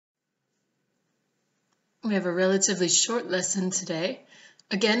We have a relatively short lesson today,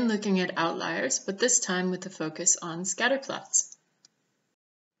 again looking at outliers, but this time with a focus on scatter plots.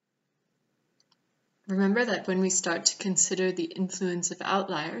 Remember that when we start to consider the influence of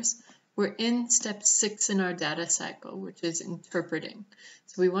outliers, we're in step 6 in our data cycle, which is interpreting.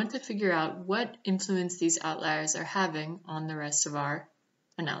 So we want to figure out what influence these outliers are having on the rest of our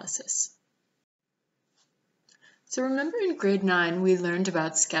analysis. So remember in grade 9, we learned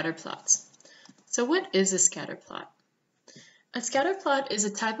about scatter plots. So what is a scatter plot? A scatter plot is a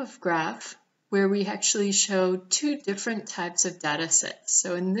type of graph where we actually show two different types of data sets.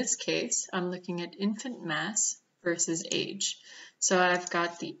 So in this case, I'm looking at infant mass versus age. So I've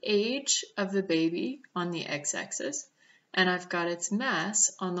got the age of the baby on the x-axis, and I've got its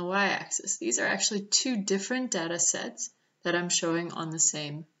mass on the y-axis. These are actually two different data sets that I'm showing on the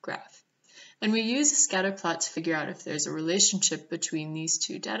same graph. And we use a scatter plot to figure out if there's a relationship between these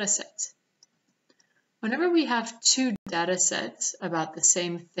two data sets. Whenever we have two data sets about the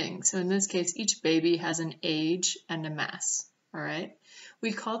same thing, so in this case, each baby has an age and a mass, all right?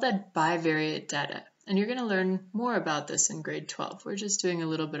 We call that bivariate data, and you're going to learn more about this in grade 12. We're just doing a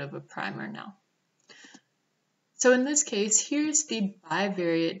little bit of a primer now. So in this case, here's the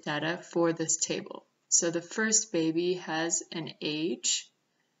bivariate data for this table. So the first baby has an age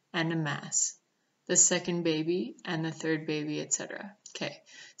and a mass, the second baby and the third baby, etc. Okay,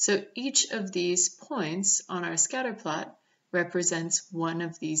 so each of these points on our scatter plot represents one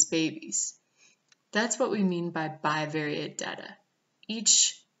of these babies. That's what we mean by bivariate data.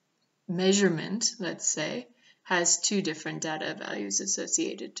 Each measurement, let's say, has two different data values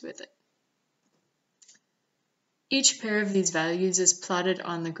associated with it. Each pair of these values is plotted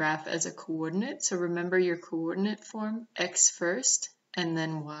on the graph as a coordinate, so remember your coordinate form, x first and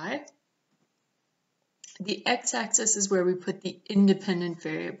then y. The x-axis is where we put the independent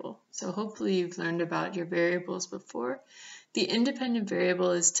variable. So hopefully you've learned about your variables before. The independent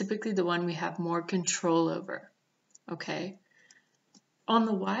variable is typically the one we have more control over, okay? On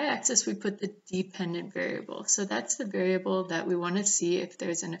the y-axis, we put the dependent variable. So that's the variable that we want to see if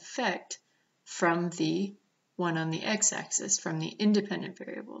there's an effect from the one on the x-axis, from the independent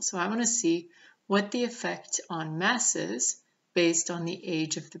variable. So I want to see what the effect on mass is based on the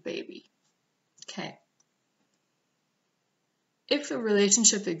age of the baby. Okay. If a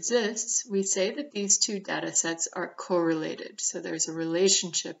relationship exists, we say that these two data sets are correlated, so there's a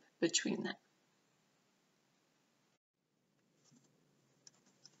relationship between them.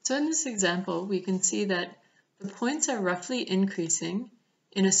 So in this example, we can see that the points are roughly increasing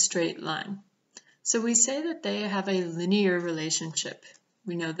in a straight line. So we say that they have a linear relationship.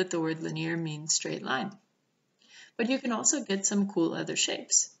 We know that the word linear means straight line. But you can also get some cool other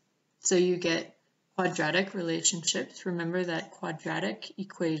shapes. So you get quadratic relationships. Remember that quadratic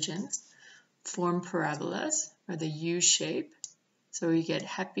equations form parabolas, or the U shape. So we get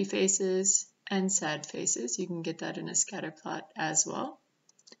happy faces and sad faces. You can get that in a scatter plot as well.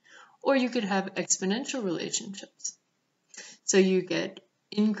 Or you could have exponential relationships. So you get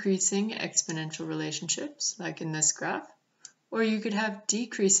increasing exponential relationships, like in this graph, or you could have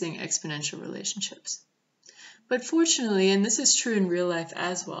decreasing exponential relationships. But fortunately, and this is true in real life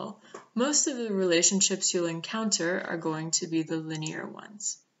as well, most of the relationships you'll encounter are going to be the linear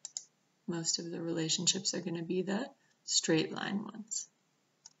ones. Most of the relationships are going to be the straight line ones.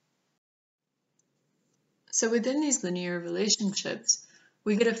 So within these linear relationships,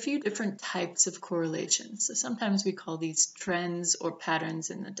 we get a few different types of correlations. So sometimes we call these trends or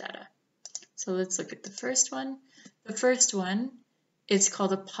patterns in the data. So let's look at the first one. The first one is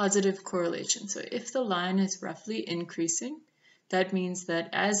called a positive correlation. So if the line is roughly increasing, that means that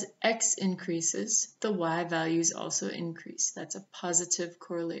as x increases, the y values also increase. That's a positive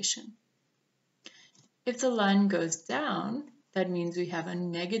correlation. If the line goes down, that means we have a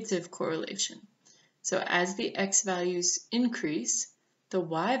negative correlation. So as the x values increase, the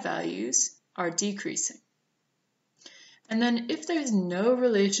y values are decreasing. And then if there's no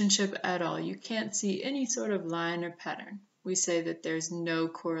relationship at all, you can't see any sort of line or pattern, we say that there's no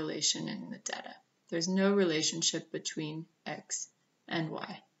correlation in the data. There's no relationship between x and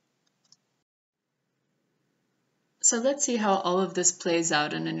y. So let's see how all of this plays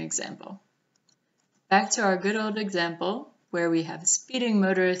out in an example. Back to our good old example where we have speeding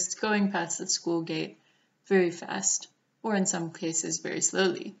motorists going past the school gate very fast, or in some cases very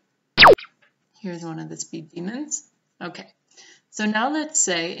slowly. Here's one of the speed demons. Okay, so now let's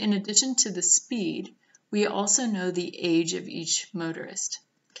say in addition to the speed, we also know the age of each motorist.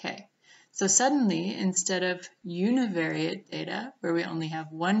 Okay, so suddenly instead of univariate data, where we only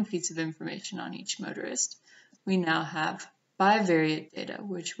have one piece of information on each motorist, we now have bivariate data,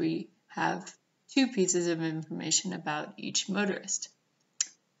 which we have 2 pieces of information about each motorist.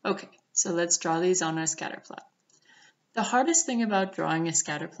 Okay, so let's draw these on our scatter plot. The hardest thing about drawing a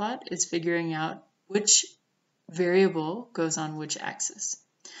scatter plot is figuring out which variable goes on which axis.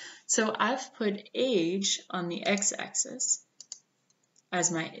 So I've put age on the x-axis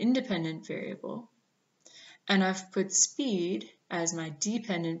as my independent variable, and I've put speed as my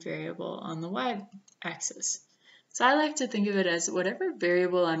dependent variable on the y-axis. So I like to think of it as whatever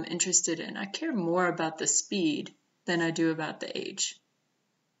variable I'm interested in. I care more about the speed than I do about the age,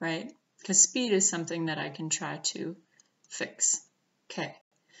 right? Because speed is something that I can try to fix. Okay,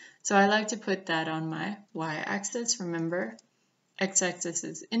 so I like to put that on my y-axis. Remember, x-axis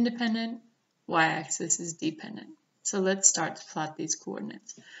is independent, y-axis is dependent. So let's start to plot these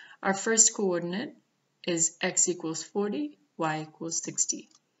coordinates. Our first coordinate is x equals 40, y equals 60.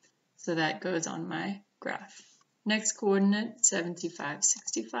 So that goes on my graph. Next coordinate, 75,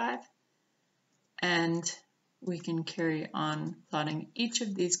 65. And we can carry on plotting each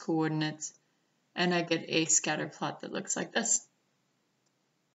of these coordinates, and I get a scatter plot that looks like this.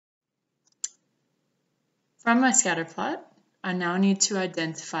 From my scatter plot, I now need to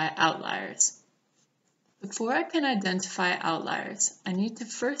identify outliers. Before I can identify outliers, I need to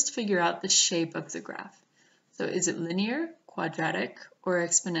first figure out the shape of the graph. So is it linear, quadratic, or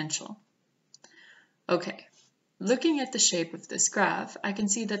exponential? Okay, looking at the shape of this graph, I can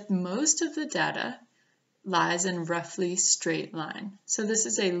see that most of the data lies in roughly straight line. So this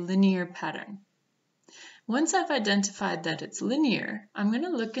is a linear pattern. Once I've identified that it's linear, I'm going to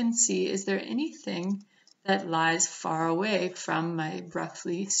look and see, is there anything that lies far away from my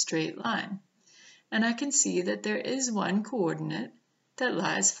roughly straight line? And I can see that there is one coordinate that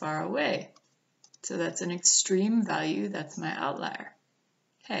lies far away. So that's an extreme value, that's my outlier.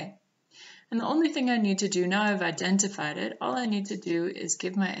 Okay, and the only thing I need to do now I've identified it, all I need to do is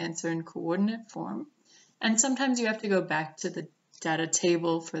give my answer in coordinate form. And sometimes you have to go back to the data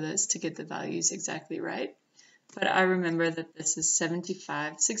table for this to get the values exactly right. But I remember that this is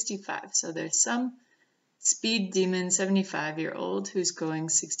 75, 65. So there's some speed demon 75-year-old who's going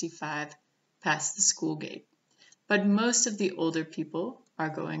 65 past the school gate. But most of the older people are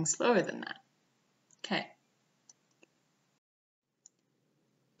going slower than that. Okay.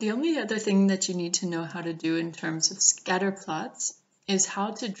 The only other thing that you need to know how to do in terms of scatter plots is how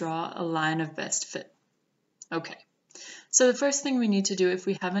to draw a line of best fit. Okay, so the first thing we need to do, if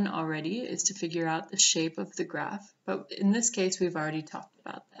we haven't already, is to figure out the shape of the graph. But in this case, we've already talked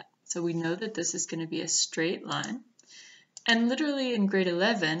about that. So we know that this is going to be a straight line. And literally in grade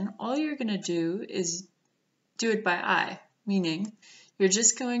 11, all you're going to do is do it by eye, meaning you're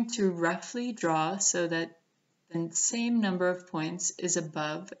just going to roughly draw so that the same number of points is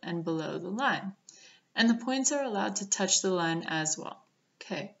above and below the line. And the points are allowed to touch the line as well.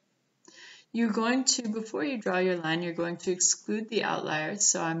 Okay. You're going to, before you draw your line, you're going to exclude the outliers,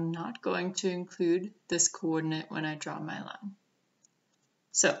 so I'm not going to include this coordinate when I draw my line.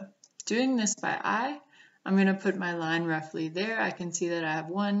 So, doing this by eye, I'm going to put my line roughly there. I can see that I have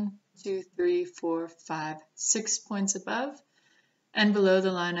 1, 2, 3, 4, 5, 6 points above, and below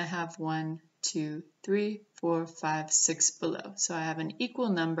the line I have 1, 2, 3, 4, 5, 6 below. So I have an equal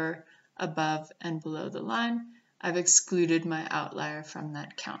number above and below the line. I've excluded my outlier from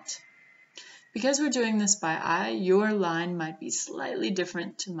that count. Because we're doing this by eye, your line might be slightly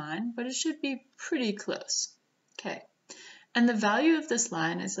different to mine, but it should be pretty close. Okay, and the value of this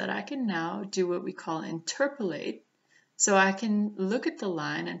line is that I can now do what we call interpolate. So I can look at the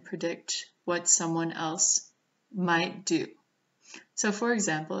line and predict what someone else might do. So for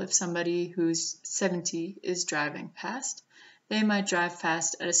example, if somebody who's 70 is driving past, they might drive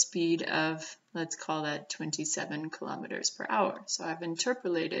past at a speed of, let's call that 27 kilometers per hour. So I've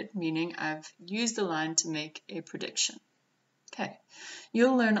interpolated, meaning I've used the line to make a prediction. Okay,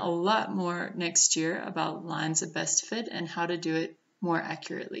 you'll learn a lot more next year about lines of best fit and how to do it more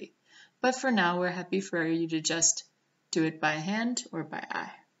accurately. But for now, we're happy for you to just do it by hand or by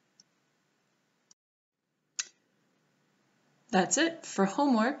eye. That's it. For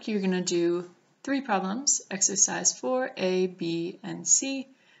homework, you're going to do 3 problems, exercise 4, A, B, and C,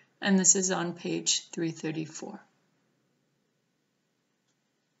 and this is on page 334.